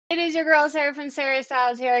It is your girl Sarah from Sarah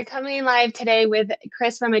Styles here, coming live today with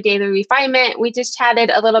Chris from A Daily Refinement. We just chatted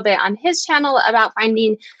a little bit on his channel about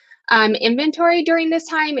finding inventory during this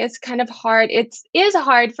time. It's kind of hard. It is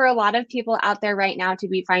hard for a lot of people out there right now to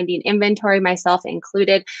be finding inventory, myself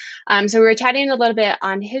included. So we were chatting a little bit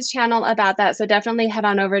on his channel about that. So definitely head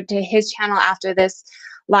on over to his channel after this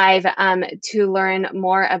live to learn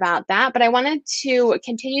more about that. But I wanted to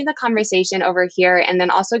continue the conversation over here and then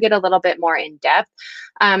also get a little bit more in depth.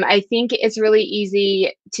 I think it's really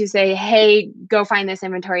easy to say, hey, go find this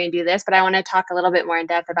inventory and do this. But I want to talk a little bit more in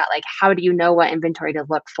depth about like, how do you know what inventory to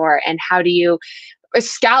look for and how do you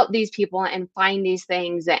scout these people and find these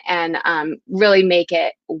things and really make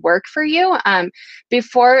it work for you.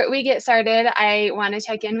 Before we get started, I want to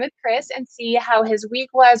check in with Chris and see how his week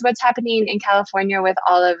was, what's happening in California with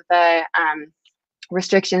all of the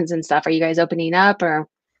restrictions and stuff. Are you guys opening up or?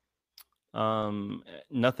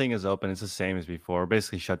 Nothing is open. It's the same as before.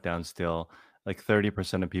 Basically shut down still. Like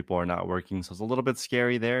 30% of people are not working. So it's a little bit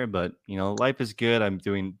scary there, but life is good. I'm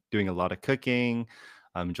doing a lot of cooking.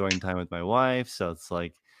 I'm enjoying time with my wife. So it's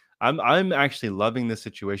like I'm actually loving this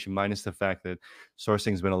situation, minus the fact that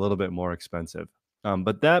sourcing's been a little bit more expensive.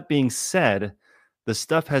 But that being said, the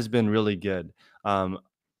stuff has been really good.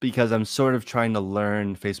 Because I'm sort of trying to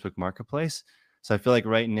learn Facebook Marketplace. So I feel like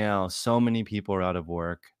right now, so many people are out of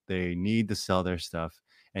work. They need to sell their stuff,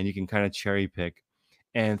 and you can kind of cherry pick.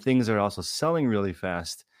 And things are also selling really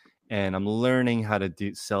fast. And I'm learning how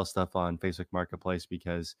to sell stuff on Facebook Marketplace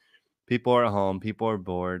because people are at home, people are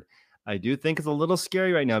bored. I do think it's a little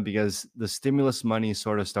scary right now because the stimulus money is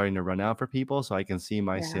sort of starting to run out for people. So I can see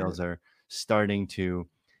my sales are starting to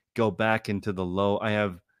go back into the low. I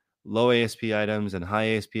have low ASP items and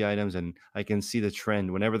high ASP items, and I can see the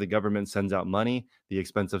trend. Whenever the government sends out money, the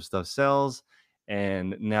expensive stuff sells,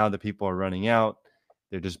 and now that people are running out,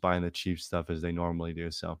 they're just buying the cheap stuff as they normally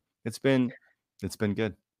do. So it's been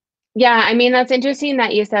good. Yeah, I mean, that's interesting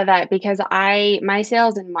that you said that because my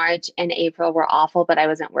sales in March and April were awful, but I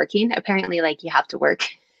wasn't working. Apparently, like you have to work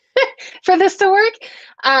for this to work.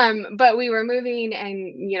 But we were moving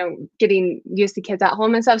and, getting used to kids at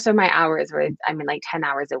home and stuff. So my hours were, I mean, like 10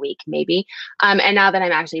 hours a week, maybe. And now that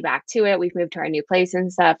I'm actually back to it, we've moved to our new place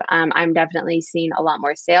and stuff. I'm definitely seeing a lot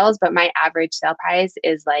more sales, but my average sale price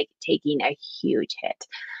is like taking a huge hit.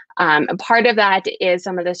 Part of that is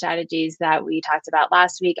some of the strategies that we talked about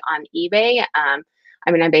last week on eBay.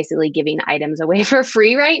 I mean, I'm basically giving items away for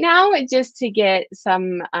free right now just to get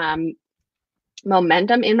some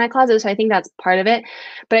momentum in my closet. So I think that's part of it.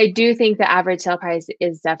 But I do think the average sale price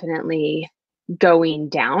is definitely going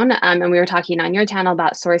down. And we were talking on your channel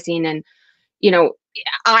about sourcing and,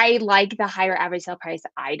 I like the higher average sale price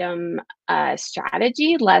item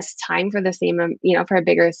strategy, less time for the same, for a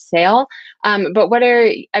bigger sale. But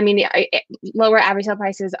lower average sale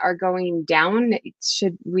prices are going down.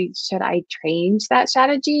 Should I change that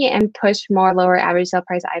strategy and push more lower average sale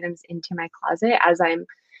price items into my closet as I'm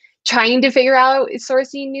trying to figure out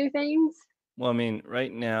sourcing new things? Well, I mean,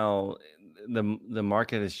 right now the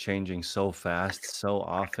market is changing so fast, so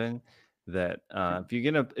often that if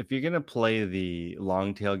you're gonna play the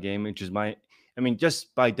long tail game, which is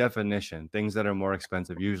just by definition, things that are more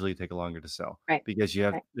expensive usually take longer to sell Right. because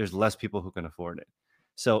there's less people who can afford it.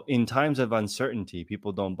 So in times of uncertainty,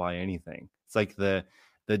 people don't buy anything. It's like the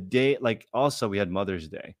day, like also we had Mother's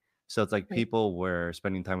Day. So it's like Right. people were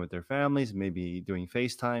spending time with their families, maybe doing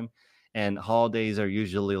FaceTime, and holidays are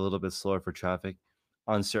usually a little bit slower for traffic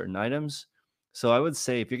on certain items. So I would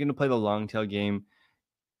say if you're going to play the long tail game,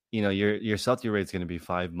 your sell-through rate is going to be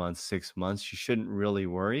 5 months, 6 months. You shouldn't really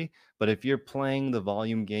worry. But if you're playing the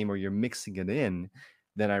volume game or you're mixing it in,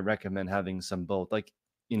 then I recommend having some both. Like,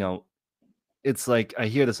 it's like I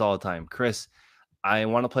hear this all the time. Chris, I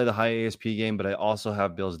want to play the high ASP game, but I also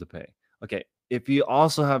have bills to pay. Okay, if you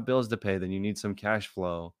also have bills to pay, then you need some cash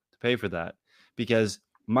flow to pay for that because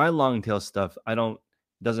my long tail stuff,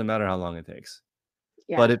 doesn't matter how long it takes.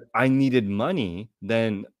 Yeah. But if I needed money,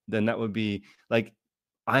 then that would be like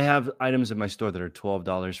I have items in my store that are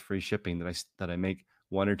 $12 free shipping that I make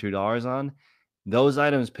 $1 or $2 on. Those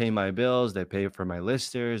items pay my bills, they pay for my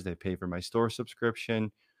listers, they pay for my store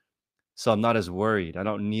subscription. So I'm not as worried. I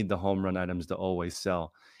don't need the home run items to always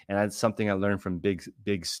sell. And that's something I learned from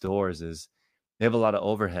big stores is they have a lot of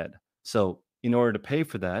overhead. So in order to pay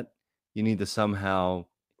for that, you need to somehow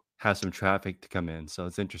have some traffic to come in. So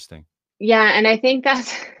it's interesting. Yeah, and I think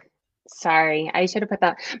that's sorry, I should have put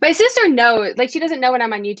that. My sister knows, like she doesn't know when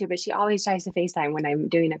I'm on YouTube, but she always tries to FaceTime when I'm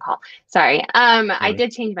doing a call. Sorry. I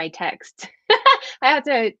did change my text. I have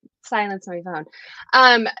to silence my phone.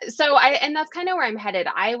 And that's kind of where I'm headed.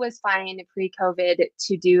 I was fine pre-COVID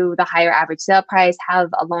to do the higher average sale price, have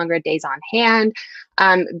a longer days on hand,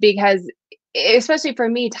 because especially for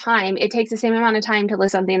me, time, it takes the same amount of time to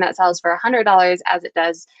list something that sells for $100 as it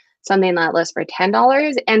does something that lists for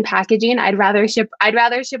 $10. And packaging, I'd rather ship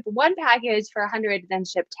one package for 100 than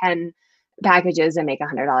ship 10 packages and make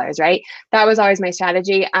 $100, right? That was always my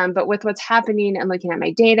strategy. But with what's happening and looking at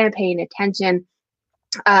my data, paying attention,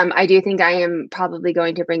 I do think I am probably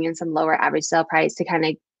going to bring in some lower average sale price to kind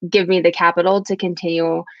of give me the capital to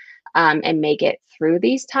continue and make it through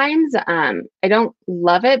these times. I don't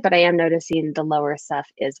love it, but I am noticing the lower stuff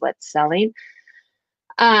is what's selling.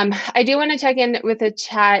 I do want to check in with the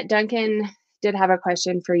chat. Duncan did have a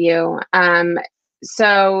question for you.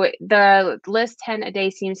 So the list 10 a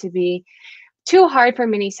day seems to be too hard for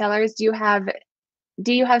many sellers. Do you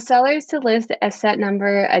have sellers to list a set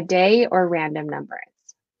number a day or random numbers?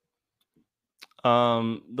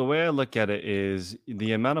 The way I look at it is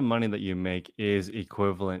the amount of money that you make is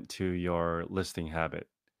equivalent to your listing habit.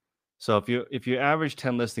 So if you average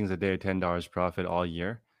 10 listings a day, $10 profit all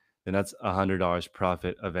year, then that's $100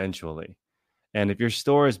 profit eventually. And if your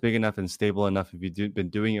store is big enough and stable enough, if you've been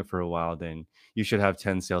doing it for a while, then you should have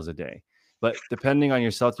 10 sales a day. But depending on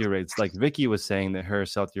your sell-through rates, like Vicky was saying that her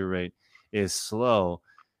sell-through rate is slow.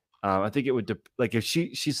 I think it would like if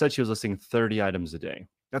she said she was listing 30 items a day.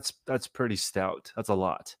 That's pretty stout. That's a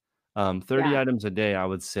lot. 30 Yeah. items a day, I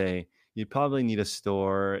would say you probably need a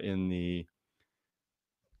store in the,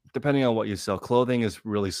 depending on what you sell. Clothing is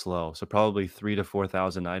really slow, so probably 3 to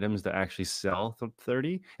 4,000 items to actually sell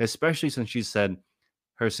 30. Especially since she said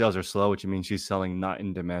her sales are slow, which means she's selling not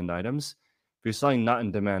in demand items. If you're selling not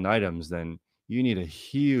in demand items, then you need a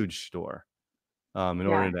huge store in Yeah.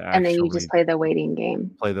 order to And then you just actually play the waiting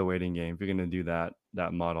game. play the waiting game. If you're going to do that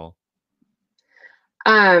model.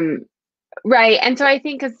 Um, right. And so I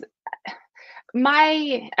think because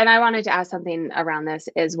and I wanted to ask something around this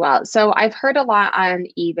as well. So I've heard a lot on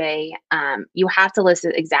eBay, you have to list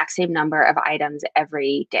the exact same number of items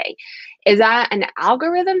every day. Is that an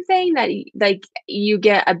algorithm thing that like you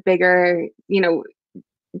get a bigger,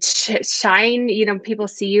 shine, people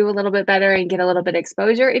see you a little bit better and get a little bit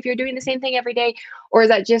exposure if you're doing the same thing every day? Or is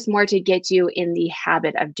that just more to get you in the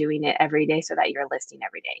habit of doing it every day so that you're listing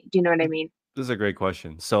every day? Do you know what I mean? This is a great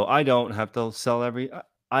question. So I don't have to sell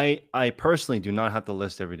I personally do not have to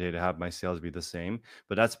list every day to have my sales be the same,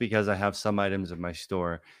 but that's because I have some items in my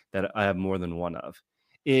store that I have more than one of.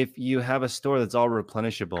 If you have a store that's all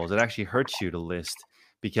replenishables, it actually hurts you to list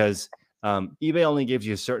because eBay only gives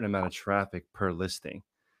you a certain amount of traffic per listing.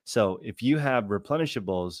 So if you have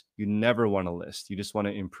replenishables, you never want to list. You just want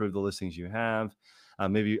to improve the listings you have,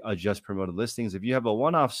 maybe adjust promoted listings. If you have a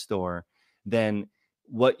one-off store, then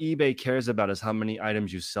what eBay cares about is how many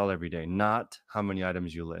items you sell every day, not how many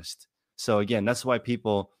items you list. So again, that's why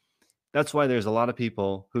there's a lot of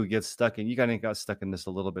people who get stuck, and you kind of got stuck in this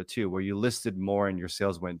a little bit too, where you listed more and your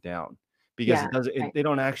sales went down because Yeah. Right. they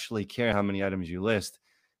don't actually care how many items you list.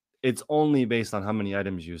 It's only based on how many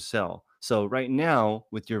items you sell. So right now,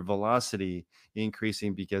 with your velocity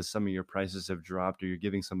increasing because some of your prices have dropped or you're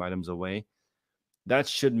giving some items away, that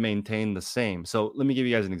should maintain the same. So let me give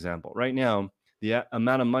you guys an example. Right now, the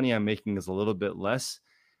amount of money I'm making is a little bit less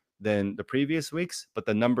than the previous weeks, but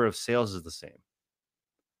the number of sales is the same.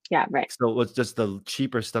 Yeah. Right. So what's just the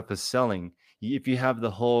cheaper stuff is selling. If you have the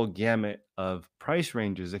whole gamut of price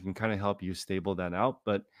ranges, it can kind of help you stable that out.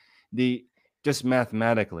 But the just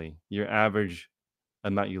mathematically, your average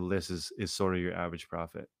amount you list is sort of your average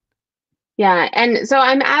profit. Yeah. And so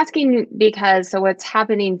I'm asking because so what's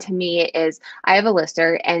happening to me is I have a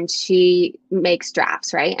lister and she makes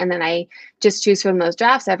drafts, right? And then I just choose from those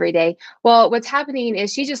drafts every day. Well, what's happening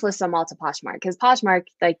is she just lists them all to Poshmark because Poshmark,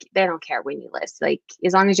 like, they don't care when you list. Like,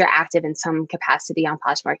 as long as you're active in some capacity on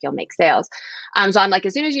Poshmark, you'll make sales. So I'm like,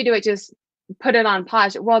 as soon as you do it, just put it on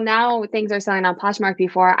Posh. Well, now things are selling on Poshmark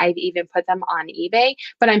before I've even put them on eBay,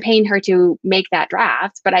 but I'm paying her to make that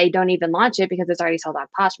draft, but I don't even launch it because it's already sold on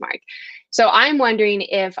Poshmark. So I'm wondering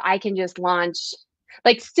if I can just launch,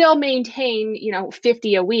 like, still maintain,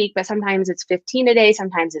 50 a week, but sometimes it's 15 a day,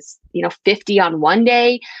 sometimes it's, 50 on one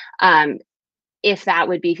day. If that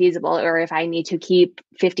would be feasible, or if I need to keep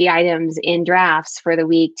 50 items in drafts for the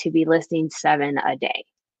week to be listing 7 a day.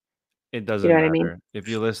 It You know doesn't what I mean? matter if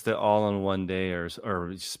you list it all on one day or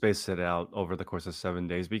space it out over the course of 7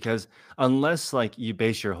 days, because unless like you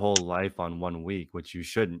base your whole life on one week, which you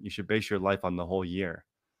shouldn't, you should base your life on the whole year.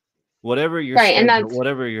 Right. And that's,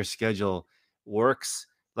 Whatever your schedule works.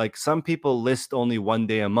 Like some people list only one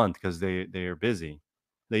day a month because they are busy.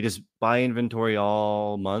 They just buy inventory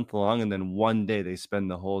all month long, and then one day they spend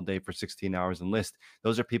the whole day for 16 hours and list.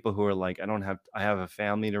 Those are people who are like, I have a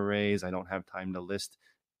family to raise. I don't have time to list.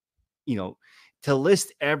 You know, to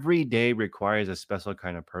list every day requires a special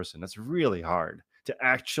kind of person. That's really hard to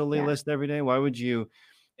actually Yeah. list every day. Why would you?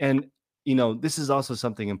 And, this is also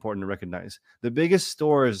something important to recognize. The biggest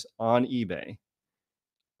stores on eBay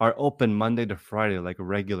are open Monday to Friday like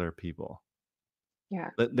regular people.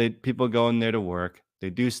 Yeah. People go in there to work. They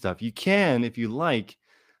do stuff. You can, if you like,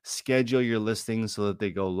 schedule your listings so that they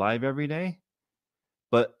go live every day.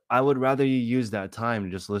 But I would rather you use that time to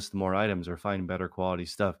just list more items or find better quality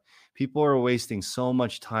stuff. People are wasting so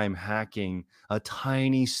much time hacking a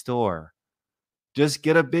tiny store. Just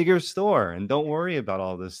get a bigger store and don't worry about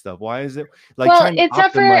all this stuff. Why is it like Well, trying to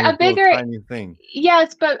except for optimize a little bigger, tiny thing?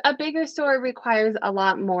 yes, but a bigger store requires a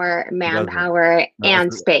lot more It doesn't. manpower No,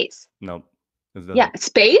 and space. nope, it Yeah, doesn't.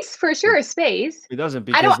 space for It, sure, space. it doesn't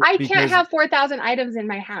I can't because have 4,000 items in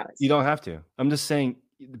my house. you don't have to. I'm just saying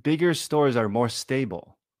bigger stores are more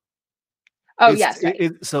stable. Oh, yes,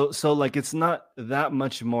 right. So like it's not that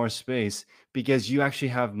much more space because you actually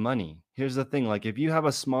have money. Here's the thing, like if you have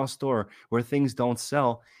a small store where things don't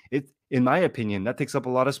sell, it in my opinion, that takes up a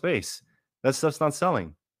lot of space. That stuff's not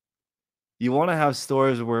selling. You want to have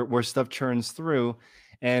stores where stuff churns through.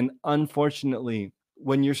 And unfortunately,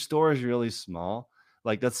 when your store is really small,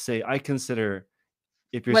 like let's say I consider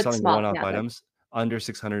if you're What's selling small? one-off Yeah, like, items, under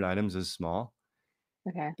 600 items is small.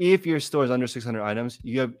 okay. If your store is under 600 items,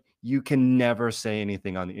 you can never say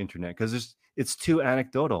anything on the internet because it's too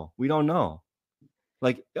anecdotal. We don't know.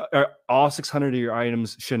 Like, are all 600 of your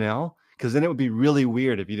items Chanel? Because then it would be really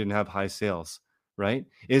weird if you didn't have high sales, right?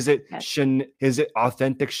 Is it Yes,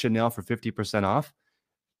 authentic Chanel for 50% off?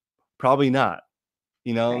 Probably not.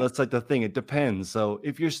 right. That's like the thing. It depends. So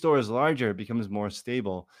if your store is larger, it becomes more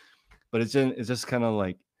stable. But it's just kind of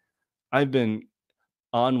like I've been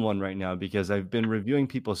on one right now because I've been reviewing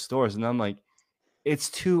people's stores and I'm like, it's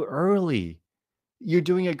too early. You're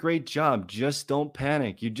doing a great job. Just don't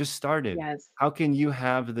panic. You just started. Yes. How can you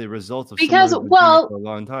have the results of someone Because, who's been doing it well, for a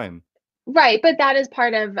long time? right, but that is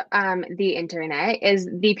part of the internet is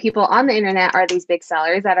the people on the internet are these big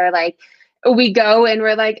sellers that are like, we go and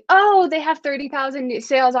we're like, oh, they have 30,000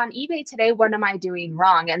 sales on eBay today. What am I doing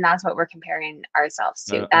wrong? And that's what we're comparing ourselves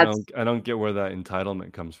I to. don't, I That's don't, I don't get where that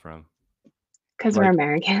entitlement comes from. because we're Like,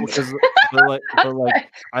 Americans. because, but like,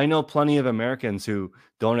 I know plenty of Americans who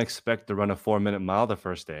don't expect to run a 4-minute mile the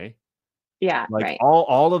first day. Yeah, Like right.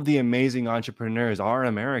 all of the amazing entrepreneurs are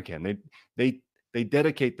American. They they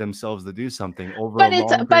dedicate themselves to do something over a long But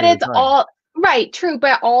period of it's time. all right, true,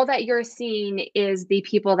 but all that you're seeing is the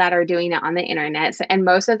people that are doing it on the internet. So, and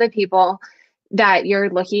most of the people that you're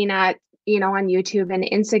looking at, on YouTube and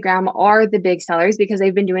Instagram are the big sellers because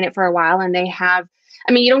they've been doing it for a while and they have,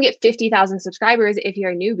 I mean, you don't get 50,000 subscribers if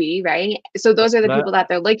you're a newbie, right? So those are the But people that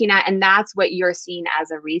they're looking at, and that's what you're seeing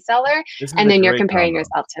as a reseller. this is And a then you're great comparing combo.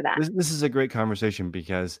 yourself to them. This is a great conversation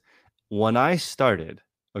because when I started,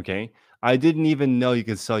 okay, I didn't even know you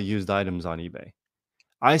could sell used items on eBay.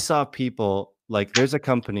 I saw people like there's a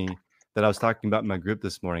company that I was talking about in my group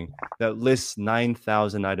this morning that lists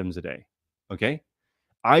 9,000 items a day. Okay.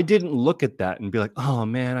 I didn't look at that and be like, oh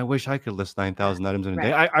man, I wish I could list 9,000 items in a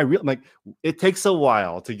day. Right. I really like it takes a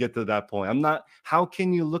while to get to that point. I'm not, how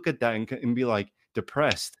can you look at that and be like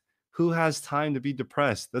depressed? Who has time to be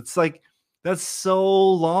depressed? That's so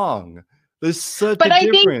long. There's such a But I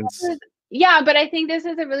think difference. yeah, but I think this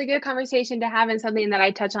is a really good conversation to have and something that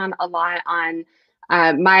I touch on a lot on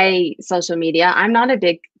my social media. I'm not a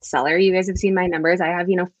big seller. You guys have seen my numbers. I have,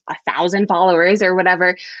 1,000 followers or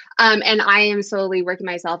whatever. And I am slowly working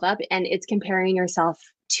myself up, and it's comparing yourself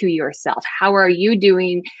to yourself. How are you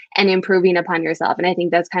doing and improving upon yourself? And I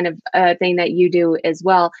think that's kind of a thing that you do as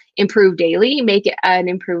well. Improve daily, make it an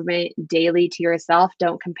improvement daily to yourself.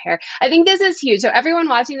 Don't compare. I think this is huge. So everyone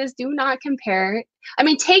watching this, do not compare. I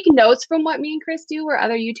mean, take notes from what me and Chris do or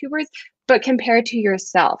other YouTubers, but compare to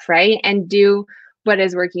yourself, right? And do what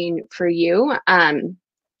is working for you. And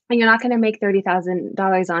you're not going to make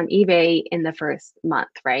 $30,000 on eBay in the first month,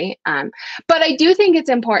 right? But I do think it's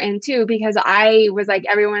important too, because I was like,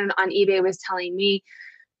 everyone on eBay was telling me,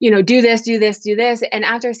 do this, do this, do this. And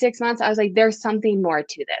after 6 months, I was like, there's something more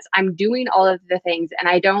to this. I'm doing all of the things and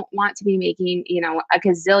I don't want to be making, a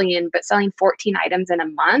gazillion, but selling 14 items in a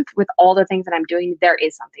month with all the things that I'm doing, there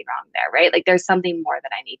is something wrong there, right? Like there's something more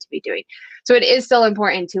that I need to be doing. So it is still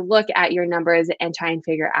important to look at your numbers and try and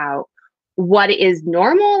figure out what is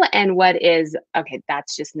normal and what is, okay,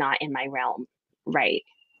 that's just not in my realm, right?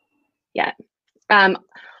 Yeah. Um,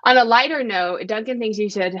 on a lighter note, Duncan thinks you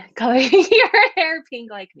should color your hair pink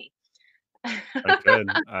like me. I could.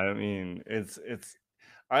 I mean,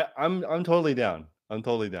 I'm totally down. I'm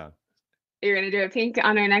totally down. You're gonna do it pink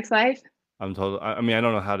on our next live? I mean, I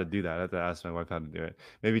don't know how to do that. I have to ask my wife how to do it.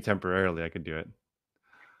 Maybe temporarily I could do it.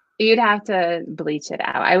 You'd have to bleach it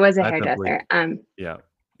out. I was a I have to bleach. hairdresser. Yeah.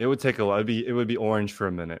 It would take a while. It would be orange for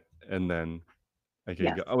a minute and then I could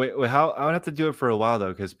Yes. go. Oh wait, how I would have to do it for a while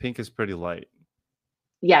though, because pink is pretty light.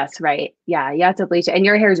 Yes, right. Yeah, you have to bleach it. And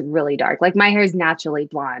your hair is really dark. Like my hair is naturally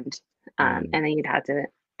blonde. Mm. And then you'd have to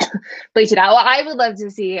bleach it out. Well, I would love to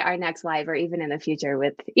see our next live or even in the future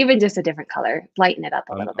with even just a different color, lighten it up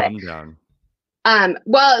a I'm little bit. I'm down.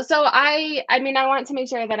 Well, so I mean, I want to make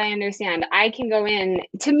sure that I understand. I can go in,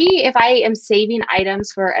 to me, if I am saving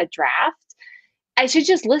items for a draft, I should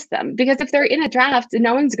just list them because if they're in a draft,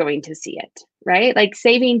 no one's going to see it, right? Like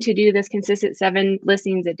saving to do this consistent 7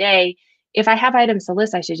 listings a day. If I have items to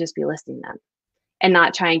list, I should just be listing them and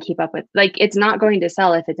not try and keep up with, like, it's not going to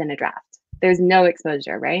sell if it's in a draft. There's no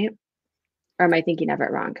exposure, right? Or am I thinking of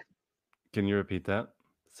it wrong? Can you repeat that?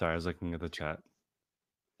 Sorry, I was looking at the chat.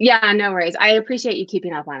 Yeah, no worries. I appreciate you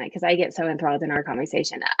keeping up on it because I get so enthralled in our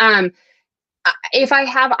conversation. If I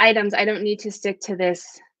have items, I don't need to stick to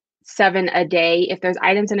this 7 a day. If there's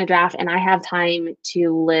items in a draft and I have time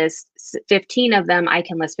to list 15 of them, I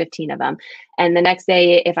can list 15 of them. And the next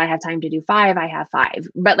day, if I have time to do 5, I have 5.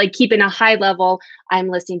 But like keeping a high level, I'm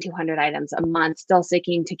listing 200 items a month, still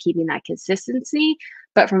sticking to keeping that consistency.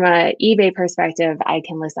 But from a eBay perspective, I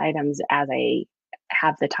can list items as I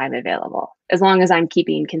have the time available, as long as I'm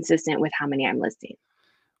keeping consistent with how many I'm listing.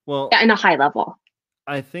 Well, Yeah, in a high level.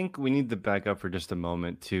 I think we need to back up for just a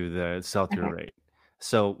moment to the sell-through Okay. rate.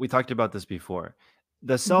 So we talked about this before.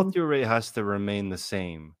 The Mhm. sell-through rate has to remain the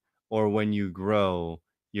same, or when you grow,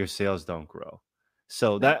 your sales don't grow.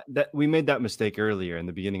 So Right. that we made that mistake earlier in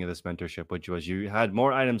the beginning of this mentorship, which was you had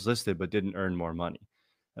more items listed but didn't earn more money.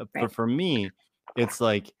 Right. For me, it's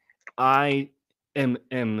like I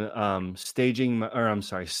am staging my, or I'm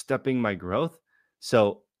sorry, stepping my growth.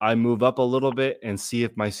 So I move up a little bit and see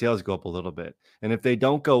if my sales go up a little bit. And if they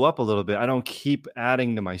don't go up a little bit, I don't keep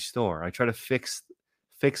adding to my store. I try to fix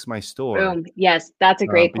my store Boom. Yes, that's a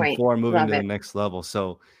great point. before moving Love to the it. next level.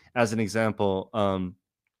 So, as an example,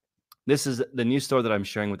 this is the new store that I'm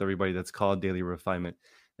sharing with everybody. That's called Daily Refinement.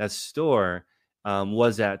 That store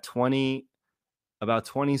was at about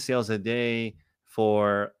 20 sales a day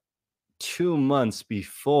for 2 months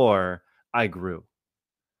before I grew.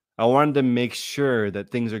 I wanted to make sure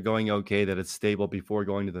that things are going okay, that it's stable before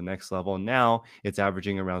going to the next level. Now it's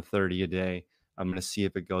averaging around 30 a day. I'm going to see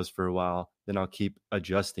if it goes for a while, then I'll keep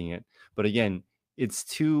adjusting it. But again, it's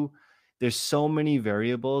too, there's so many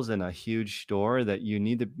variables in a huge store that you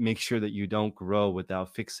need to make sure that you don't grow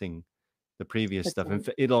without fixing the previous That's stuff. And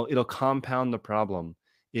right. it'll compound the problem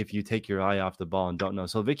if you take your eye off the ball and don't know.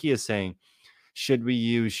 So Vicky is saying, should we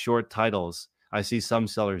use short titles? I see some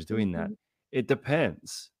sellers doing that. Mhm. It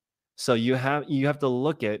depends. So you have to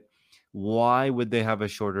look at why would they have a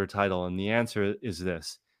shorter title, and the answer is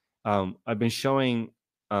this. I've been showing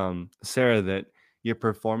Sarah that your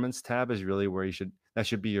performance tab is really where that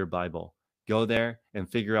should be your Bible. Go there and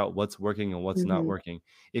figure out what's working and what's not Mhm. working.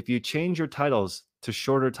 If you change your titles to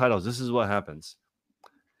shorter titles, this is what happens.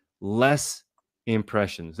 Less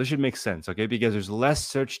impressions. This should make sense, okay? Because there's less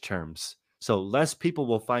search terms. So less people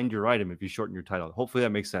will find your item if you shorten your title. Hopefully that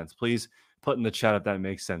makes sense. Please put in the chat if that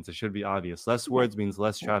makes sense. It should be obvious. Less Yes. words means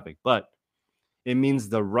less Yes. traffic, but it means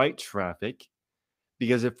the right traffic.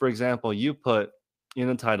 Because if, for example, you put in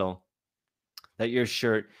the title that your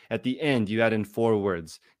shirt, at the end, you add in 4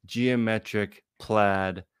 words: geometric,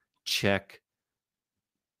 plaid, check,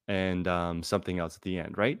 and something else at the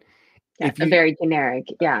end, right? Yeah. If A you very generic.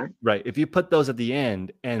 Yeah. Right. If you put those at the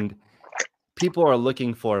end and people are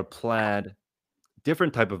looking for a plaid,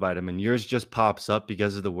 different type of item, and yours just pops up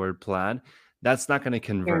because of the word plaid, that's not going to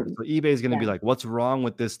You're, convert. So eBay is going to be yeah. like, what's wrong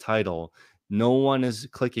with this title? No one is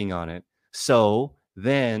clicking on it. So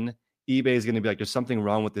then eBay is going to be like, there's something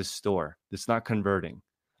wrong with this store. It's not converting.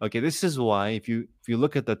 Okay, this is why if you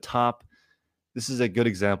look at the top, this is a good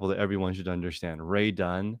example that everyone should understand. Ray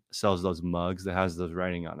Dunn sells those mugs that has those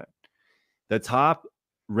writing on it. The top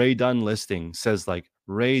Ray Dunn listing says like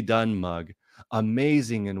Ray Dunn mug,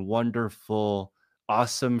 amazing and wonderful,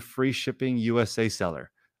 awesome, free shipping USA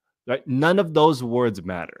seller. Right? None of those words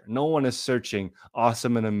matter. No one is searching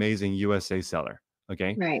awesome and amazing USA seller.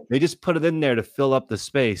 Okay. Right. They just put it in there to fill up the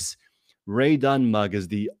space. Ray Dunn mug is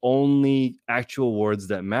the only actual words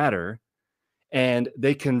that matter, and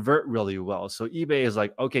they convert really well. So eBay is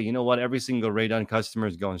like, okay, you know what? Every single Ray Dunn customer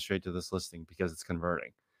is going straight to this listing because it's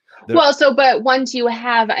converting. They're, Well, so, but once you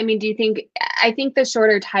have, I mean, do you think, I think the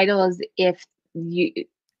shorter title is if you,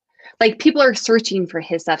 like people are searching for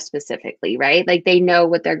his stuff specifically, right? Like they know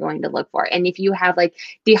what they're going to look for. And if you have like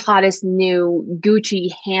the hottest new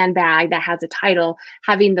Gucci handbag that has a title,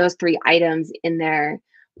 having those three items in there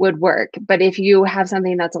would work. But if you have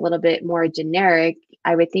something that's a little bit more generic,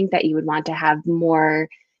 I would think that you would want to have more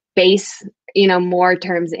base, more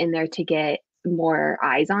terms in there to get more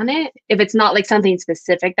eyes on it. If it's not like something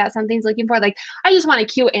specific that something's looking for, like I just want a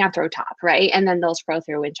cute anthro top, right? And then they'll scroll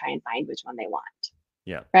through and try and find which one they want,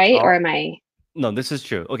 Yeah. right? Or am I? No, this is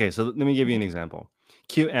true. Okay, so let me give you an example.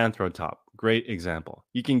 Cute Anthro top, great example.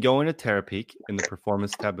 You can go into Terapeak in the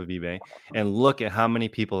performance tab of eBay and look at how many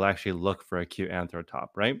people actually look for a cute Anthro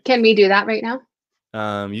top, right? Can we do that right now?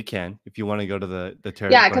 You can if you want to go to the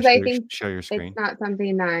Terapeak. Yeah, because I think share your screen. it's not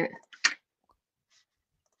something that.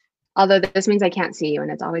 Although this means I can't see you, and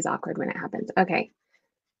it's always awkward when it happens. Okay.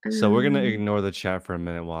 So we're gonna ignore the chat for a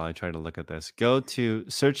minute while I try to look at this. Go to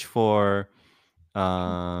search for,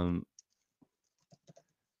 yep.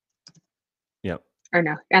 Or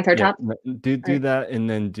no, Anthro top. Do that, and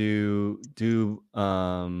then do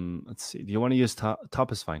let's see. Do you want to use top?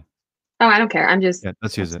 Top is fine. Oh, I don't care. I'm just. Yeah,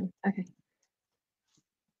 let's use it. Okay.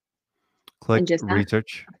 Click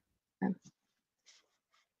research.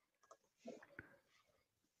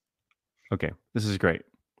 Okay, this is great.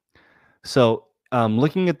 So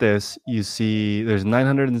looking at this, you see there's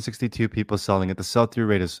 962 people selling it. The sell-through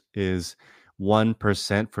rate is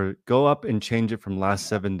 1%. For go up and change it from last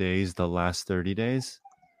 7 days, the last 30 days.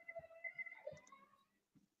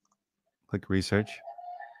 Click research.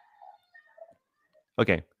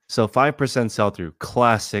 Okay, so 5% sell-through,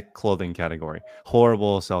 classic clothing category,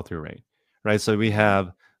 horrible sell-through rate, right? So we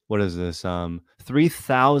have, what is this?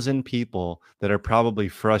 3,000 people that are probably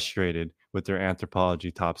frustrated with their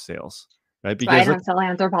Anthropologie top sales, right? Because I don't sell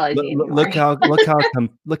Anthropologie anymore.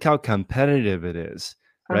 Look how competitive it is,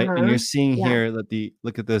 right? And you're seeing here that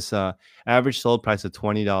look at this average sold price of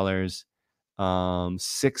 $20,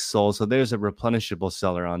 6 sold. So there's a replenishable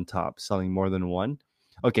seller on top selling more than one.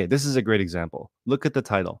 Okay, this is a great example. Look at the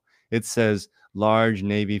title. It says large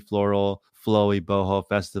navy floral flowy boho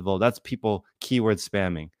festival. That's people keyword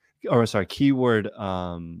spamming, or sorry, keyword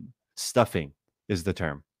stuffing is the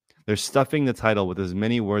term. They're stuffing the title with as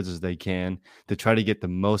many words as they can to try to get the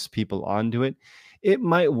most people onto it. It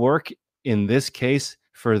might work in this case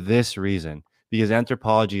for this reason, because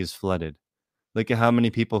Anthropologie is flooded. Look at how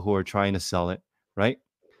many people who are trying to sell it, right?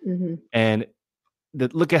 Mm-hmm. And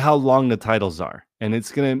look at how long the titles are. And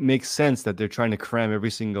it's going to make sense that they're trying to cram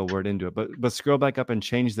every single word into it. But scroll back up and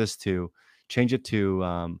change it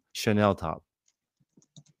to Chanel top.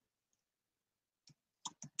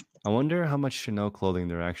 I wonder how much Chanel clothing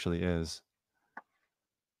there actually is.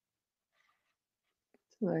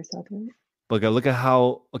 But look at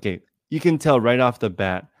how, okay, you can tell right off the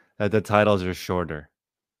bat that the titles are shorter.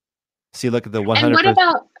 See, look at the 100%. And what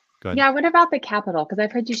about, what about the capital? Because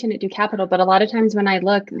I've heard you shouldn't do capital, but a lot of times when I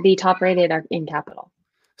look, the top rated are in capital.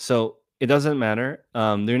 So it doesn't matter.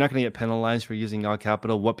 They're not going to get penalized for using all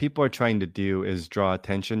capital. What people are trying to do is draw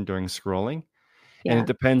attention during scrolling. Yeah. And it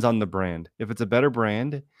depends on the brand. If it's a better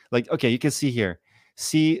brand, like, okay, you can see here.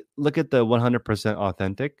 Look at the 100%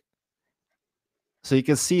 authentic. So you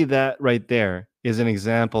can see that right there is an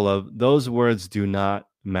example of those words do not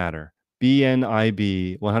matter.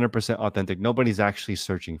 BNIB, 100% authentic. Nobody's actually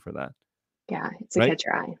searching for that. Yeah, it's to catch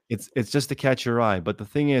your eye. It's just to catch your eye. But the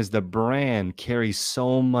thing is, the brand carries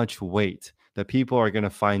so much weight that people are going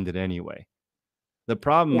to find it anyway. The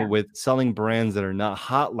problem with selling brands that are not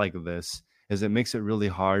hot like this is it makes it really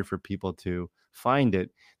hard for people to find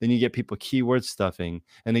it. Then you get people keyword stuffing,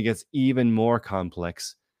 and it gets even more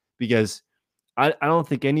complex, because I don't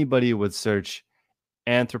think anybody would search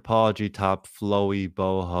Anthropologie top flowy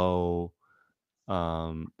boho.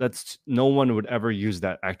 That's no one would ever use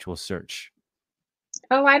that actual search.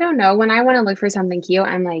 Oh, I don't know. When I want to look for something cute,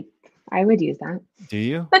 I'm like, I would use that. Do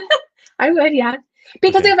you? I would, yeah.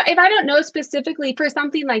 Because if I don't know specifically for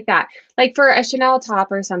something like that, like for a Chanel top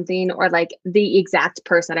or something, or like the exact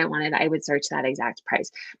purse that I wanted, I would search that exact price.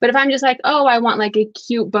 But if I'm just like, oh, I want like a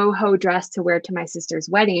cute boho dress to wear to my sister's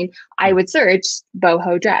wedding, I would search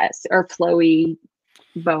boho dress or flowy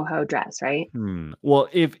boho dress, right? Well,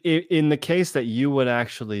 if in the case that you would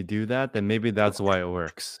actually do that, then maybe that's why it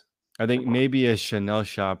works. I think maybe a Chanel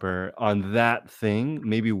shopper on that thing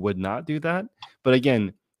maybe would not do that. But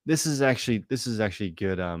again, this is actually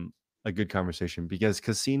good, a good conversation, because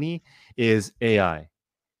Cassini is AI.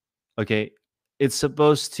 Okay, it's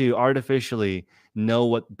supposed to artificially know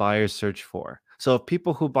what buyers search for. So if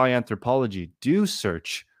people who buy Anthropologie do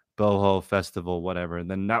search boho festival, whatever,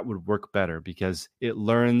 then that would work better, because it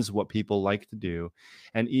learns what people like to do.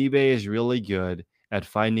 And eBay is really good at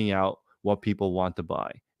finding out what people want to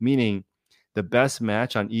buy. Meaning, the best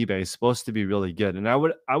match on eBay is supposed to be really good, and I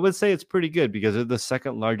would say it's pretty good because they're the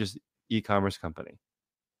second largest e-commerce company.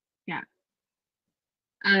 Yeah.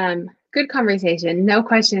 Good conversation. No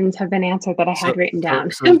questions have been answered that I had So, written so,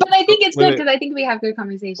 down, so, but I so think it's good wait, because I think we have good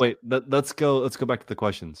conversation. wait. Let's go. Let's go back to the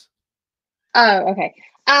questions. Oh, okay.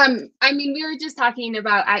 I mean, we were just talking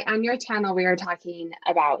about on your channel, we were talking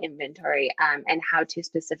about inventory, and how to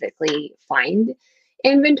specifically find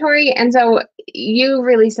inventory. And so you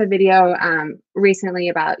released a video recently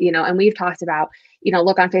about, and we've talked about,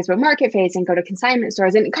 look on Facebook Marketplace and go to consignment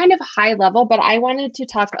stores and kind of high level, but I wanted to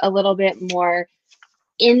talk a little bit more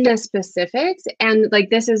in the specifics. And like,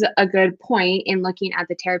 this is a good point in looking at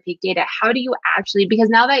the Terapeak data. How do you actually, because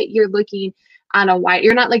now that you're looking on a wide,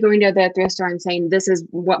 you're not like going to the thrift store and saying, this is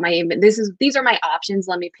what these are my options.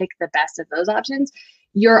 Let me pick the best of those options.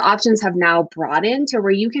 Your options have now broadened to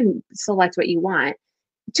where you can select what you want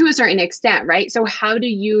to a certain extent, right? So how do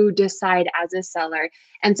you decide as a seller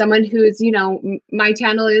and someone who's, my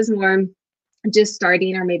channel is more just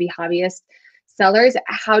starting or maybe hobbyist sellers,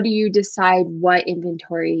 how do you decide what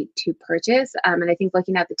inventory to purchase? And I think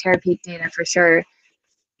looking at the Terapeak data for sure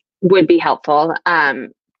would be helpful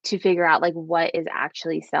to figure out like what is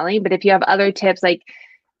actually selling. But if you have other tips, like,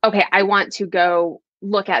 okay, I want to go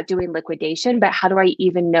look at doing liquidation, but how do I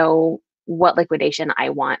even know what liquidation I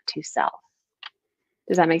want to sell?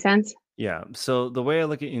 Does that make sense? Yeah. So the way I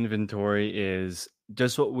look at inventory is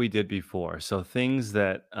just what we did before. So things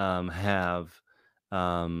that have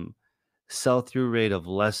um, sell through rate of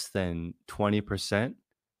less than 20%,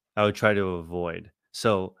 I would try to avoid.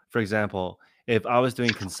 So, for example, if I was doing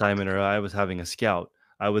consignment or I was having a scout,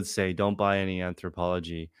 I would say don't buy any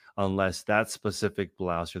Anthropology unless that specific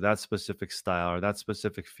blouse or that specific style or that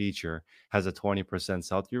specific feature has a 20%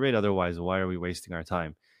 sell through rate. Otherwise, why are we wasting our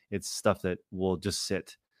time? It's stuff that will just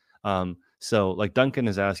sit. So, like Duncan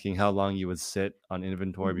is asking how long you would sit on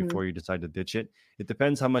inventory Mm-hmm. before you decide to ditch it. It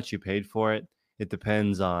depends how much you paid for it. It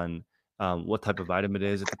depends on what type of item it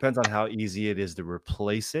is. It depends on how easy it is to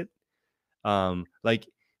replace it. Like,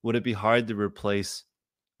 would it be hard to replace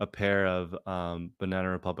a pair of Banana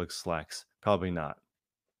Republic slacks? Probably not,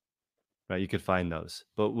 right? You could find those,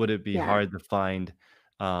 but would it be Yeah. hard to find,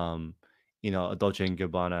 um, a Dolce and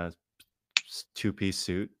Gabbana two-piece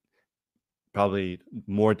suit? Probably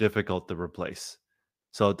more difficult to replace.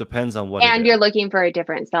 So it depends on what it And is. you're looking for a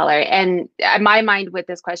different seller. And my mind with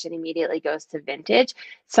this question immediately goes to vintage.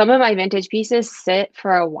 Some of my vintage pieces sit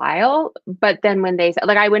for a while, but then when like,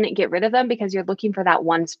 I wouldn't get rid of them because you're looking for that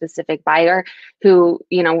one specific buyer who,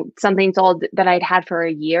 something sold that I'd had for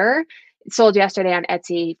a year, sold yesterday on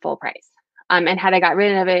Etsy full price. And had I got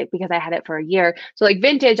rid of it because I had it for a year. So like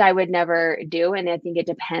vintage, I would never do. And I think it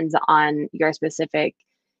depends on your specific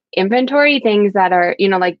inventory, things that are,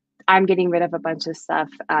 like I'm getting rid of a bunch of stuff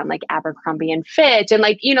like Abercrombie and Fitch and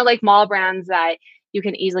like, like mall brands that you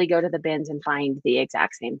can easily go to the bins and find the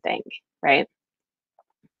exact same thing, right?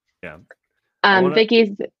 Yeah. Vicky's,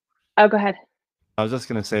 oh, go ahead. I was just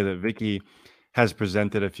going to say that Vicky has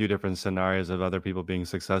presented a few different scenarios of other people being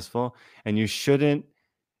successful, and you shouldn't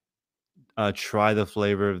try the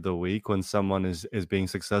flavor of the week when someone is being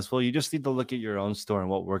successful. You just need to look at your own store and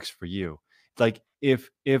what works for you. Like if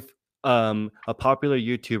a popular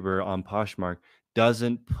YouTuber on Poshmark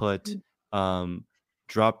doesn't put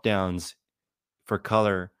drop downs for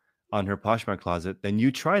color on her Poshmark closet, then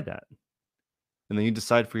you try that. And then you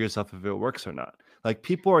decide for yourself if it works or not. Like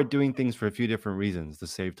people are doing things for a few different reasons to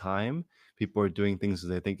save time. People are doing things because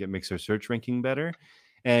they think it makes their search ranking better.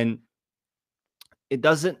 And it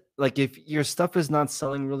doesn't, like, if your stuff is not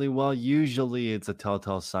selling really well, usually it's a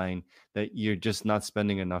telltale sign that you're just not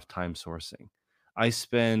spending enough time sourcing. I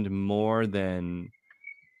spend more than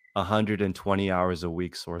 120 hours a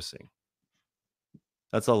week sourcing.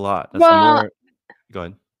 That's a lot. That's Well, more. Go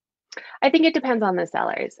ahead. I think it depends on the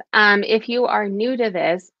sellers. If you are new to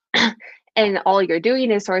this and all you're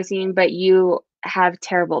doing is sourcing, but you have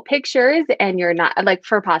terrible pictures and you're not like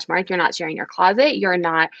for Poshmark, you're not sharing your closet, you're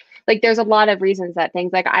not like there's a lot of reasons that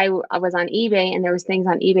things like I was on eBay and there was things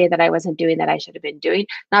on eBay that I wasn't doing that I should have been doing,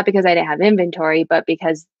 not because I didn't have inventory, but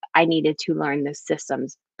because I needed to learn the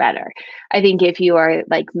systems better. I think if you are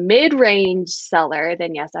like mid-range seller,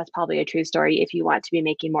 then yes, that's probably a true story. If you want to be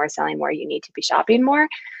making more, selling more, you need to be shopping more.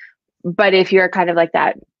 But if you're kind of like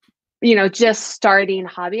that, just starting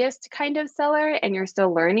hobbyist kind of seller and you're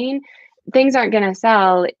still learning, things aren't going to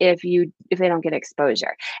sell if they don't get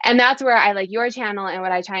exposure. And that's where I like your channel, and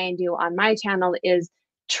what I try and do on my channel is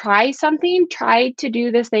try to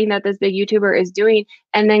do this thing that this big YouTuber is doing,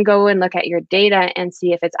 and then go and look at your data and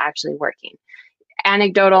see if it's actually working.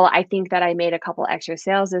 anecdotal, I think that I made a couple extra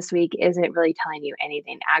sales this week isn't really telling you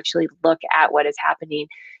anything. Actually look at what is happening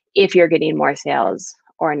if you're getting more sales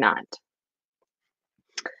or not.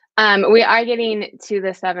 We are getting to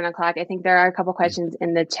the 7 o'clock. I think there are a couple questions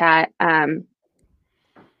in the chat.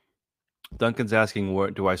 Duncan's asking,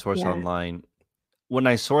 where do I source Yeah. online? When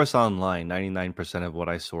I source online, 99% of what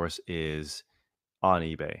I source is on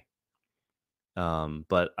eBay.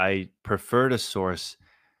 But I prefer to source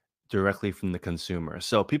directly from the consumer.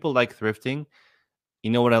 So people like thrifting.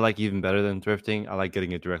 You know what I like even better than thrifting? I like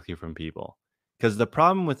getting it directly from people. Because the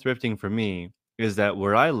problem with thrifting for me is that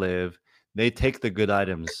where I live, they take the good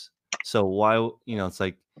items. So why, it's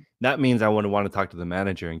like that means I want to talk to the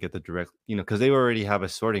manager and get the direct, because they already have a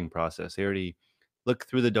sorting process. They already look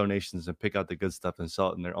through the donations and pick out the good stuff and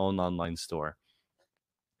sell it in their own online store.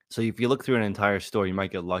 So if you look through an entire store, you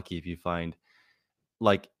might get lucky if you find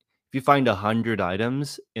like if you find 100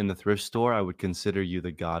 items in the thrift store, I would consider you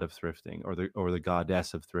the god of thrifting or the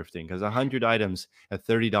goddess of thrifting, because 100 items at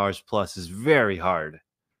 $30 plus is very hard.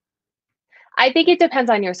 I think it depends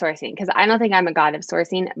on your sourcing, because I don't think I'm a god of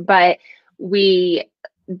sourcing, but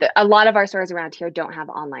a lot of our stores around here don't have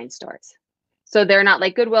online stores. So they're not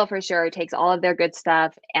like Goodwill for sure takes all of their good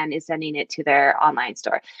stuff and is sending it to their online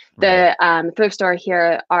store. Right. The thrift store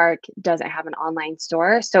here, ARC, doesn't have an online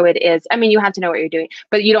store. So it is, I mean, you have to know what you're doing,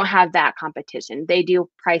 but you don't have that competition. They do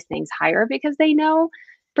price things higher because they know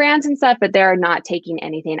brands and stuff, but they're not taking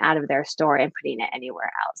anything out of their store and putting it anywhere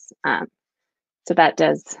else. So that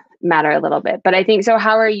does matter a little bit. But I think, so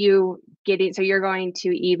how are you getting, so you're going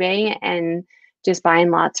to eBay and just buying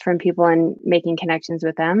lots from people and making connections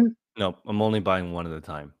with them? No, I'm only buying one at a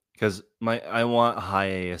time because I want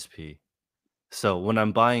high ASP. So when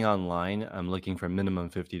I'm buying online, I'm looking for minimum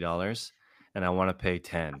 $50 and I want to pay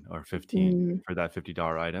 10 or 15 for that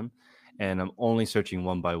 $50 item. And I'm only searching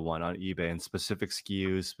one by one on eBay and specific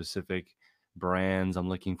SKUs, specific brands I'm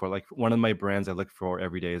looking for. Like one of my brands I look for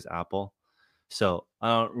every day is Apple. So I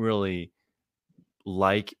don't really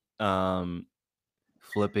like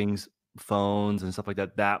flipping phones and stuff like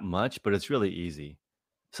that much, but it's really easy.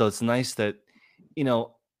 So it's nice that,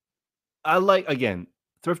 I like, again,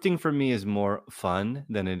 thrifting for me is more fun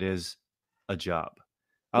than it is a job.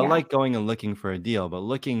 I Yeah. like going and looking for a deal, but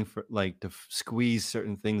looking for like to squeeze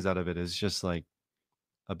certain things out of it is just like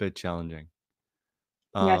a bit challenging.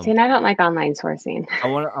 Yeah. See, Um, and I don't like online sourcing. I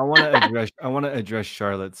want to address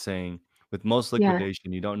Charlotte saying with most Yeah.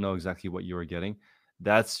 liquidation, you don't know exactly what you are getting.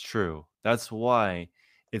 That's true. That's why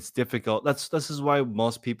it's difficult. This is why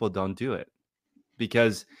most people don't do it,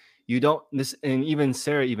 because you don't this and even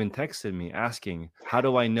Sarah even texted me asking, how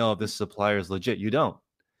do I know if this supplier is legit? You don't.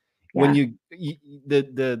 When Yeah.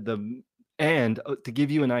 the and to give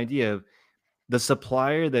you an idea, the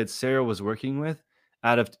supplier that Sarah was working with,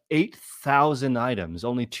 out of 8,000 items,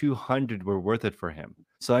 only 200 were worth it for him.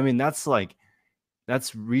 So I mean, that's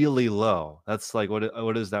really low. That's like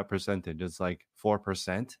what is that percentage? It's like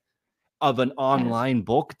 4% of an Yeah. online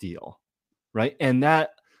bulk deal, right? And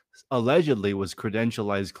that allegedly was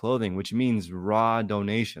credentialized clothing, which means raw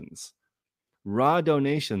donations. Raw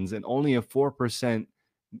donations and only a 4%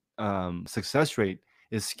 success rate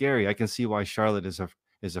is scary. I can see why Charlotte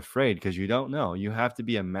is afraid, because you don't know. You have to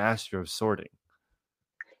be a master of sorting.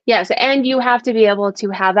 Yes, and you have to be able to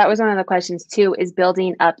have, that was one of the questions too, is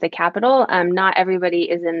building up the capital. Not everybody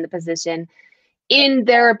is in the position in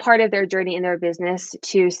their part of their journey in their business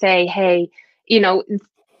to say, hey,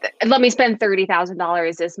 let me spend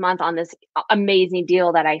 $30,000 this month on this amazing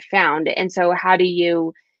deal that I found. And so how do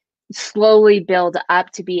you slowly build up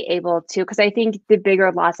to be able to, because I think the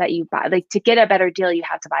bigger lots that you buy, like to get a better deal, you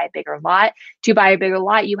have to buy a bigger lot. To buy a bigger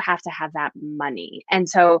lot, you have to have that money. And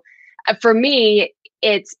so for me,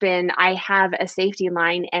 it's been, I have a safety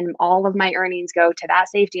line and all of my earnings go to that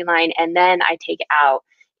safety line. And then I take out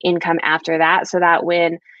income after that, so that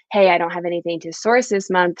when, hey, I don't have anything to source this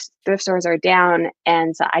month, thrift stores are down.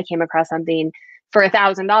 And so I came across something for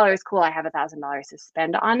 $1,000. Cool. I have $1,000 to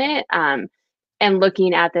spend on it. And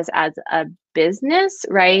looking at this as a business,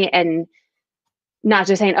 right? And not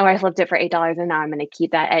just saying, oh, I flipped it for $8 and now I'm going to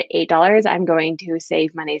keep that at $8. I'm going to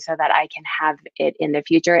save money so that I can have it in the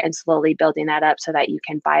future, and slowly building that up so that you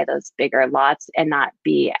can buy those bigger lots and not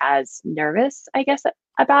be as nervous, I guess,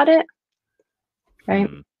 about it. Right.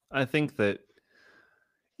 I think that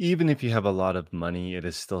even if you have a lot of money, it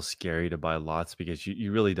is still scary to buy lots because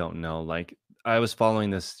you really don't know. Like I was following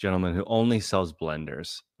this gentleman who only sells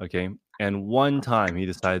blenders. Okay. And one time he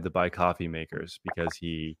decided to buy coffee makers because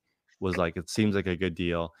he was like, it seems like a good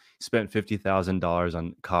deal. He spent $50,000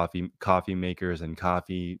 on coffee makers and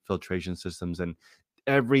coffee filtration systems, and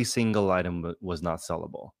every single item was not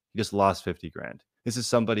sellable. He just lost 50 grand. This is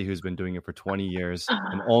somebody who's been doing it for 20 years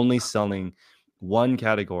and only selling one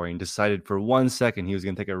category, and decided for 1 second he was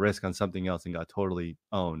going to take a risk on something else and got totally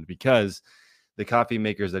owned because the coffee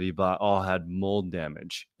makers that he bought all had mold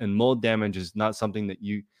damage. And mold damage is not something that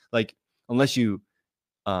you like, unless you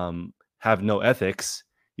have no ethics,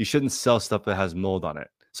 you shouldn't sell stuff that has mold on it.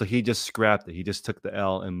 So he just scrapped it. He just took the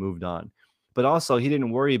L and moved on. But also, he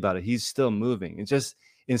didn't worry about it. He's still moving. It's just,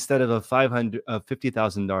 instead of a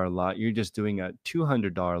 $50,000 lot, you're just doing a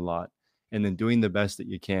 $200 lot and then doing the best that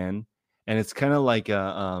you can. And it's kind of like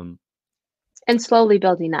and slowly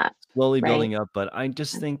building up. slowly Right. building up. But I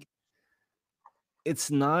just think it's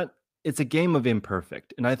a game of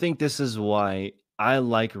imperfect. And I think this is why I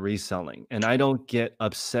like reselling and I don't get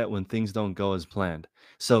upset when things don't go as planned.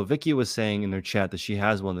 So Vicky was saying in her chat that she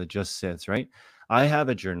has one that just sits, right? I have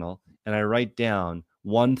a journal and I write down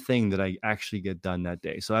one thing that I actually get done that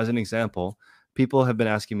day. So as an example, people have been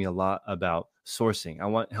asking me a lot about sourcing. I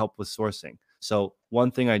want help with sourcing. So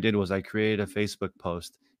one thing I did was I created a Facebook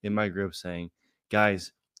post in my group saying,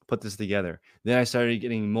 guys, put this together. Then I started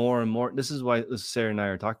getting more and more. This is why Sarah and I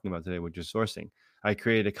are talking about today, which is sourcing. I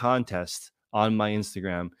created a contest on my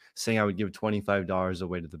Instagram saying I would give $25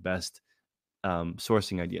 away to the best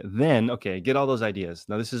sourcing idea. Then, okay, get all those ideas.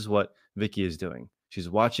 Now, this is what Vicky is doing. She's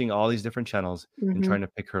watching all these different channels and trying to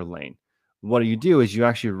pick her lane. What you do is you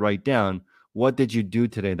actually write down, what did you do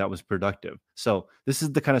today that was productive? So this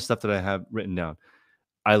is the kind of stuff that I have written down.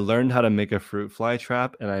 I learned how to make a fruit fly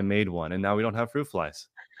trap and I made one, and now we don't have fruit flies.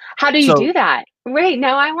 How do you do that? Wait,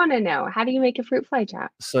 now I want to know. How do you make a fruit fly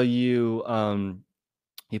trap? So you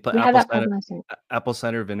put We had that problem last night. apple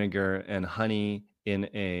cider vinegar and honey in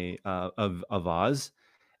a vase,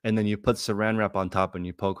 and then you put saran wrap on top and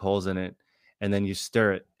you poke holes in it, and then you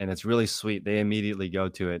stir it, and it's really sweet. They immediately go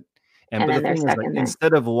to it. And but then the they're thing is, stuck like, in there.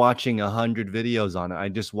 instead of watching 100 videos on it, I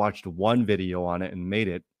just watched one video on it and made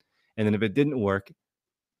it. And then if it didn't work,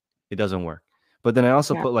 it doesn't work. But then I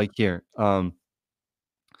also Yeah. put like here,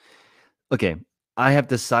 okay, I have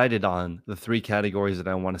decided on the 3 categories that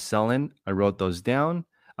I want to sell in. I wrote those down.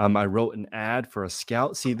 I wrote an ad for a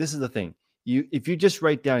scout. See, this is the thing. If you just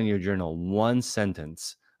write down in your journal one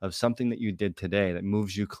sentence of something that you did today that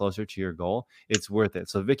moves you closer to your goal, it's worth it.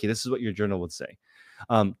 So Vicky, this is what your journal would say.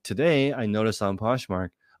 Today, I noticed on Poshmark,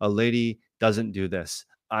 a lady doesn't do this.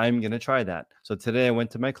 I'm going to try that. So today I went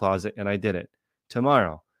to my closet and I did it.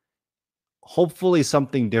 Tomorrow, hopefully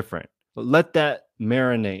something different. But let that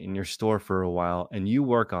marinate in your store for a while and you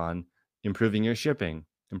work on improving your shipping,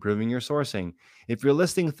 improving your sourcing. If you're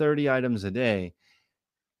listing 30 items a day,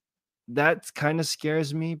 that kind of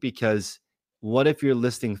scares me, because what if you're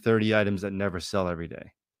listing 30 items that never sell every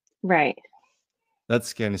day? Right.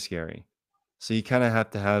 That's kind of scary. So you kind of have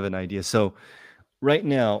to have an idea. So right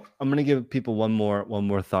now, I'm going to give people one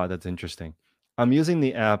more thought that's interesting. I'm using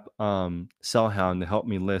the app Sellhound to help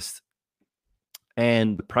me list,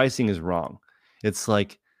 and the pricing is wrong. It's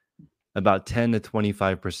like about 10 to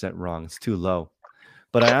 25% wrong. It's too low.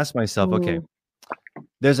 But I asked myself, okay,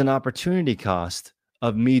 there's an opportunity cost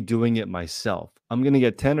of me doing it myself. I'm going to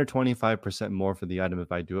get 10 or 25% more for the item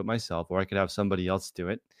if I do it myself, or I could have somebody else do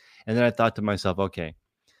it. And then I thought to myself, okay,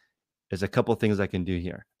 there's a couple things I can do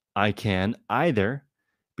here. I can either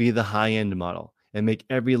be the high-end model and make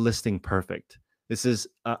every listing perfect. This is,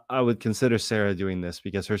 I would consider Sarah doing this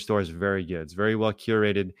because her store is very good. It's very well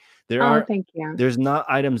curated. Thank you. There's not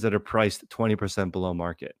items that are priced 20% below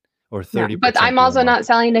market or 30%. But I'm also not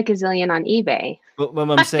selling a gazillion on eBay. But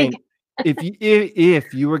what I'm saying,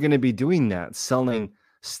 if you were going to be doing that, selling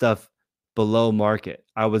stuff below market,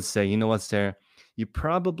 I would say, you know what, Sarah, you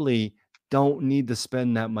probably don't need to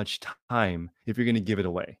spend that much time if you're going to give it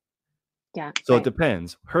away. Yeah. So It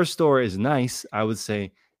depends. Her store is nice. I would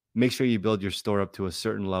say make sure you build your store up to a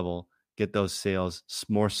certain level, get those sales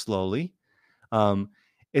more slowly.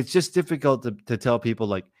 It's just difficult to tell people,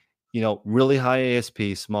 like, really high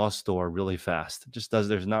ASP, small store, really fast. It just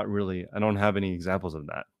there's not really, I don't have any examples of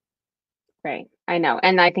that. Right. I know.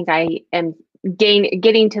 And I think I am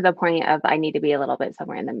getting to the point of I need to be a little bit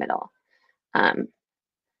somewhere in the middle.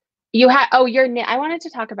 You have, I wanted to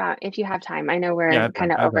talk about, if you have time. I know we're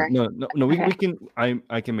kind of over. No, okay. we can,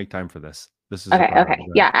 I can make time for this. This is okay.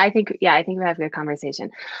 Yeah, I think we have a good conversation.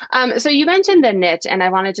 So you mentioned the niche, and I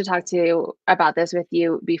wanted to talk to you about this with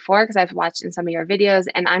you before, because I've watched in some of your videos,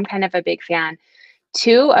 and I'm kind of a big fan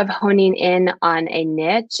too of honing in on a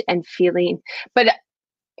niche and feeling, but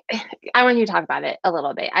I want you to talk about it a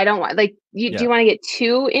little bit. I don't want, like, do you want to get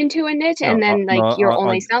too into a niche and then you're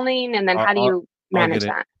only selling, and then how do you manage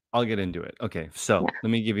that? I'll get into it. Okay. So let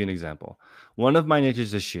me give you an example. One of my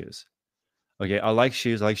niches is shoes. Okay. I like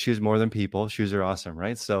shoes more than people. Shoes are awesome,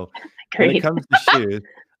 right? So when it Great. comes to shoes,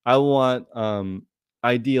 I want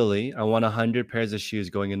ideally I want 100 pairs of shoes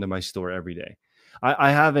going into my store every day.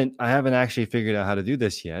 I haven't actually figured out how to do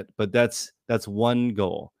this yet, but that's one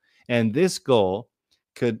goal. And this goal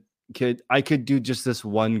could I could do just this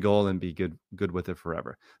one goal and be good with it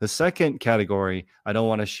forever. The second category I don't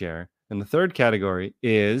want to share. And the third category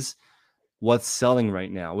is what's selling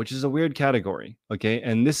right now, which is a weird category. Okay.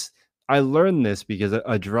 And this, I learned this because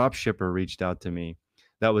a drop shipper reached out to me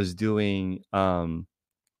that was doing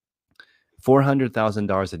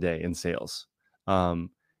 $400,000 a day in sales.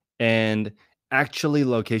 And actually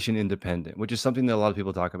location independent, which is something that a lot of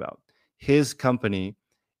people talk about. His company,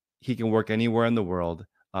 he can work anywhere in the world,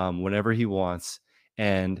 whenever he wants,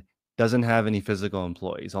 and doesn't have any physical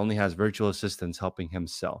employees, only has virtual assistants helping him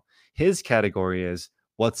sell. His category is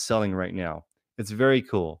what's selling right now. It's very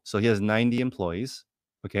cool. So he has 90 employees,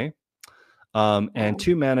 okay, and Wow.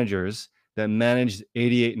 2 managers that manage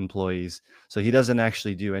 88 employees. So he doesn't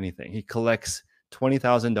actually do anything. He collects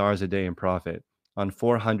 $20,000 a day in profit on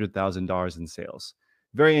 $400,000 in sales.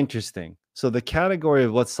 Very interesting. So the category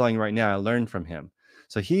of what's selling right now, I learned from him.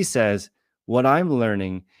 So he says, what I'm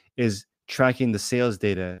learning is tracking the sales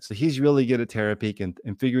data. So he's really good at Terapeak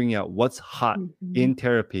and figuring out what's hot Mhm. in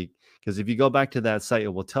Terapeak. Because if you go back to that site, it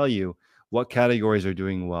will tell you what categories are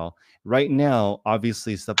doing well. Right now,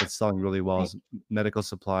 obviously, stuff that's selling really well Right. is medical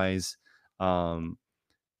supplies. Um,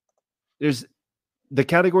 there's the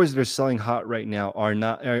categories that are selling hot right now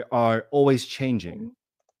are always changing. Mhm.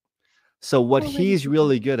 So what Oh, really? he's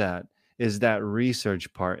really good at is that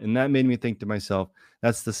research part, and that made me think to myself,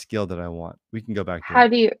 that's the skill that I want. We can go back to How it.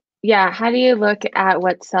 do you, yeah, how do you look at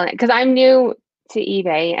what's selling? Because I'm new to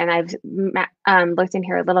eBay and I've looked in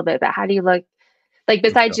here a little bit, but how do you look, like,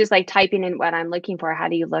 Let's besides go. just like typing in what I'm looking for, how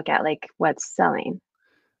do you look at like what's selling?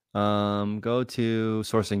 Go to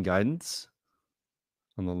sourcing guidance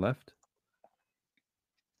on the left.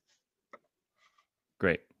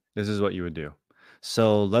 Great. This is what you would do.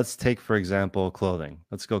 So let's take, for example, clothing.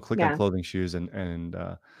 Let's go click on Yeah. clothing, shoes, and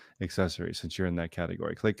accessories since you're in that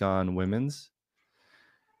category. Click on women's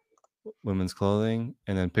clothing,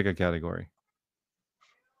 and then pick a category.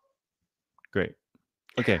 Great.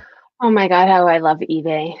 Okay. Oh my God, how I love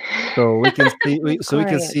eBay. So we can see It's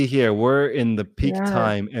glorious. here we're in the peak Yeah,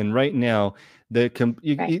 time, and right now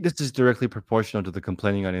right. this is directly proportional to the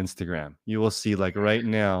complaining on Instagram. You will see, like right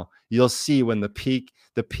now, you'll see when the peak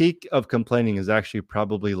of complaining is actually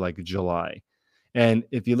probably like July. And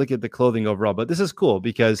if you look at the clothing overall, but this is cool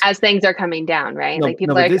because As things are coming down, right? Like no,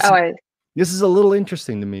 people are but like, oh, this is a little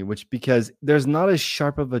interesting to me, which because there's not as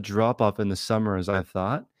sharp of a drop off in the summer as I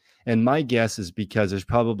thought. And my guess is because there's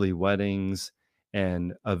probably weddings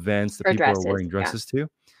and events that for people are dresses. wearing Yeah. dresses to.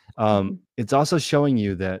 Mhm. It's also showing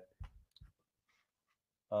you that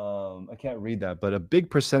I can't read that, but a big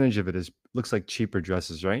percentage of it is looks like cheaper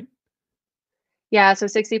dresses, right? Yeah, so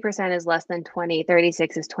 60% is less than 20,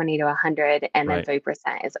 36 is 20 to 100, and then Right.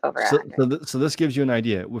 3% is over So 100. so this gives you an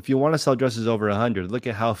idea. If you want to sell dresses over 100, look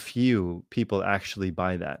at how few people actually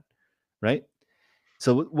buy that, right?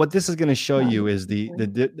 So what this is going to show you is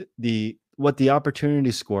the what the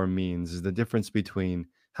opportunity score means is the difference between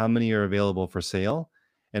how many are available for sale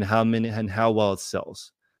and how well it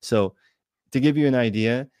sells. So to give you an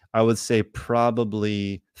idea, I would say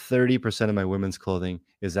probably 30% of my women's clothing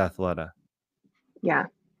is Athleta. Yeah,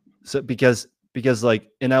 So because like,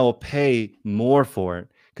 and I will pay more for it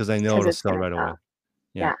because I know because it'll it's sell gonna right away. sell.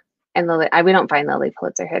 Yeah. Yeah. And we don't find Lily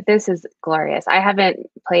Pulitzer here. This is glorious. I haven't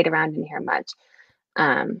played around in here much.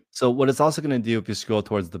 Um, So what it's also going to do if you scroll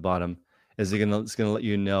towards the bottom is it's going to let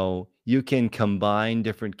you know you can combine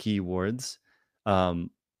different keywords. I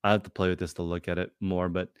have to play with this to look at it more,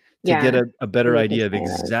 but to get yeah, a better and you can idea of say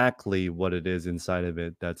those. exactly what it is inside of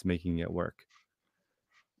it that's making it work.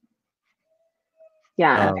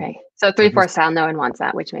 Yeah, Um, okay. So so three this fourth style, no one wants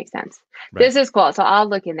that, which makes sense. right. This is cool. So I'll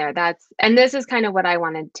look in there. And this is kind of what I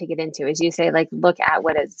wanted to get into, is you say like look at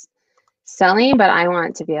what is selling, but I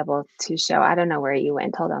want to be able to show, I don't know where you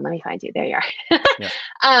went. Hold on, let me find you. There you are.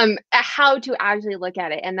 Yeah. How to actually look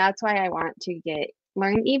at it. And that's why I want to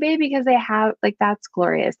learn eBay, because they have like, that's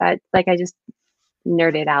glorious. That, like, I just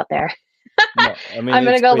nerded out there. No, I mean I'm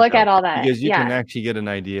gonna it's go great look though at all that. because you can Yeah. actually get an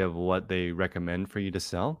idea of what they recommend for you to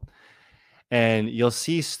sell, and you'll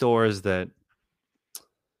see stores that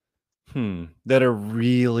are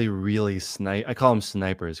really, really I call them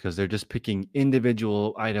snipers because they're just picking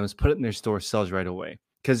individual items, put it in their store, sells right away.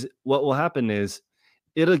 Because what will happen is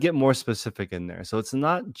it'll get more specific in there. So it's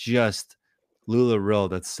not just LuLaRoe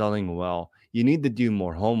that's selling well. you need to do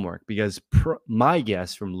more homework because my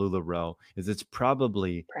guess from LuLaRoe is it's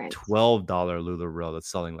probably Prints. $12 LuLaRoe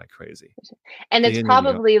that's selling like crazy. And So it's you need to go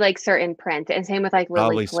probably like certain prints. And same with like Lily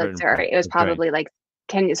probably certain Pulitzer. print. It was That's right. probably like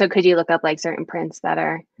so could you look up like certain prints that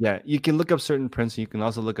are Yeah, you can look up certain prints. You can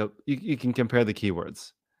also look up. You can compare the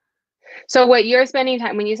keywords. so what you're spending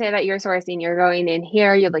time when you say that you're sourcing, you're going in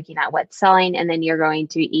here, you're looking at what's selling, and then you're going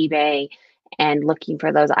to eBay and looking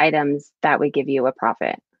for those items that would give you a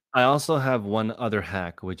profit. I also have one other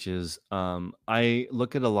hack, which is I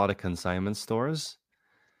look at a lot of consignment stores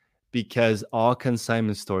because all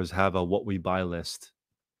consignment stores have a what we buy list.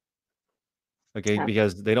 Okay, Yeah.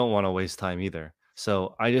 because they don't want to waste time either.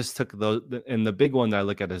 So I just took those, and the big one that I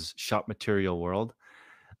look at is Shop Material World.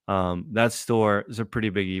 That store is a pretty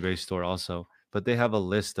big eBay store also, but they have a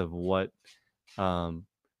list of what they have a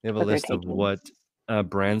What they're list of taking. what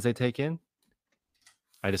brands they take in.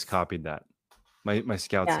 I just copied that. My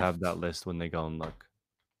scouts Yeah. have that list when they go and look.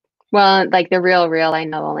 Well, like the real, I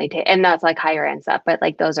know only take, and that's like higher end stuff, but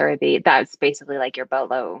like those are that's basically like your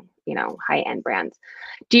BOLO, high end brands.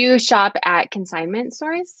 Do you shop at consignment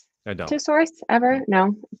stores I don't. to source ever?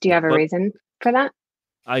 No. Do you No, have a but reason for that?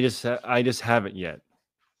 I just haven't yet.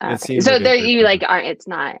 It Okay. seems So like a there good you thing. like aren't, it's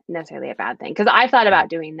not necessarily a bad thing because I thought about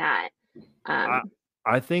doing that. I Um,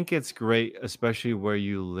 I think it's great, especially where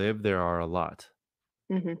you live. There are a lot,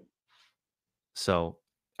 mhm. so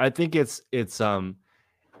I think it's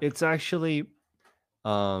actually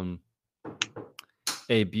um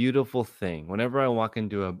a beautiful thing. Whenever I walk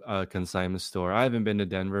into a consignment store, I haven't been to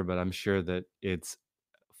Denver, but I'm sure that it's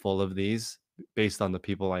full of these based on the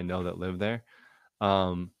people I know that live there.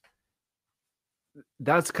 Um,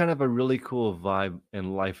 that's kind of a really cool vibe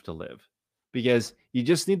and life to live because you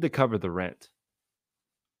just need to cover the rent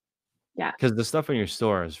Yeah. because the stuff in your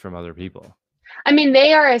store is from other people. I mean,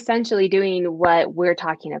 they are essentially doing what we're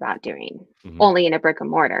talking about doing, Hmm. only in a brick and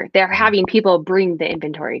mortar. They're Hmm. having people bring the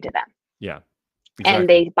inventory to them Yeah, and exactly.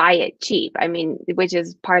 they buy it cheap. I mean, which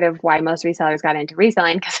is part of why most resellers got into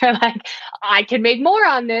reselling because they're like, I could make more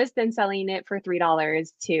on this than selling it for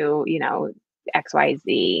 $3 to,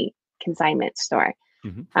 XYZ consignment store.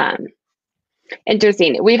 Hmm. Um,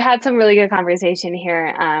 Interesting. We've had some really good conversation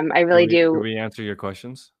here. I Did really did do. we answer your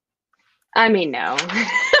questions? I mean, no.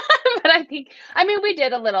 But I mean, we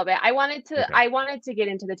did a little bit. Okay. I wanted to get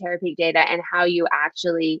into the Terapeak data and how you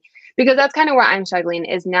actually, because that's kind of where I'm struggling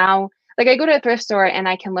is now, like I go to a thrift store and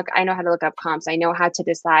I know how to look up comps. I know how to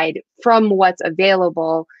decide from what's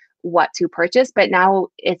available what to purchase, but now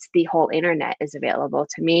it's the whole internet is available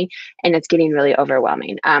to me and it's getting really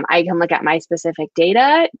overwhelming. I can look at my specific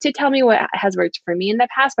data to tell me what has worked for me in the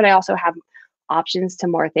past, but I also have options to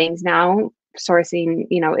more things now. Sourcing,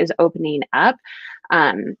 is opening up.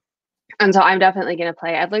 Um, and so I'm definitely going to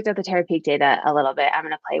play. I've looked at the Terapeak data a little bit. I'm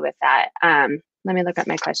going to play with that. Let me look at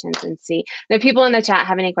my questions and see. If people in the chat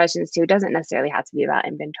have any questions too, it doesn't necessarily have to be about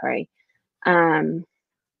inventory.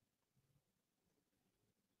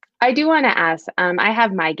 I do want to ask, I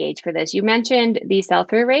have my gauge for this. You mentioned the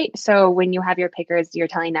sell-through rate. So when you have your pickers, you're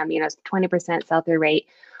telling them, 20% sell-through rate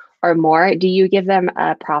or more. Do you give them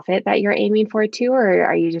a profit that you're aiming for too, or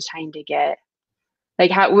are you just trying to get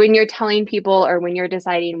like how when you're telling people or when you're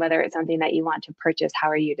deciding whether it's something that you want to purchase, how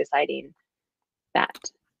are you deciding that?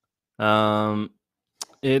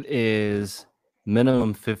 It is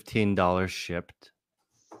minimum $15 shipped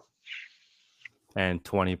and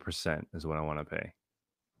 20% is what I want to pay.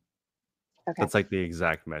 Okay. That's like the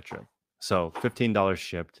exact metric. So $15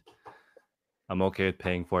 shipped. I'm okay with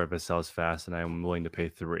paying for it if it sells fast, and I'm willing to pay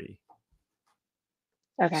 $3.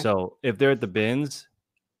 Okay. So if they're at the bins,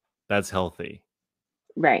 that's healthy.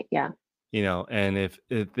 Right. Yeah. And if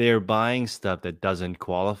they're buying stuff that doesn't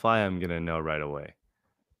qualify, I'm gonna know right away.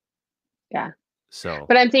 Yeah. So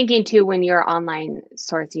But I'm thinking too, when you're online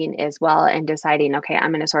sourcing as well and deciding, okay,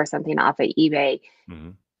 I'm going to source something off of eBay.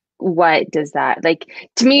 mhm. What does that like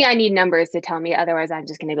to me? I need numbers to tell me. Otherwise, I'm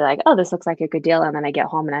just going to be like, oh, this looks like a good deal. And then I get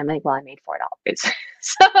home and I'm like, well, I made $4.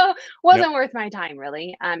 So Yep. wasn't worth my time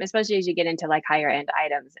really. Especially as you get into like higher end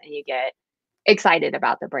items and you get excited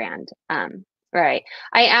about the brand. Right.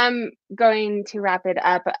 I am going to wrap it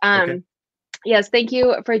up. Okay. Yes, thank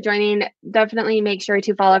you for joining. Definitely make sure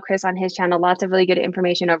to follow Chris on his channel. Lots of really good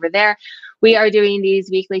information over there. We are doing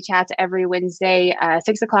these weekly chats every Wednesday,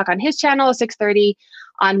 6 o'clock on his channel, 6:30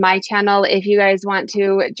 on my channel. If you guys want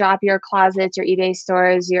to drop your closets, your eBay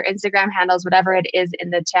stores, your Instagram handles, whatever it is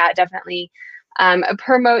in the chat, definitely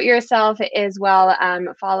promote yourself as well.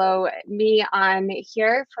 Follow me on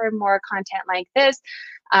here for more content like this.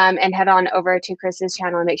 And head on over to Chris's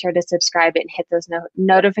channel and make sure to subscribe and hit those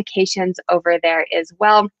notifications over there as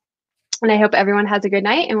well. And I hope everyone has a good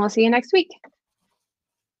night, and we'll see you next week.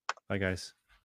 Bye, guys.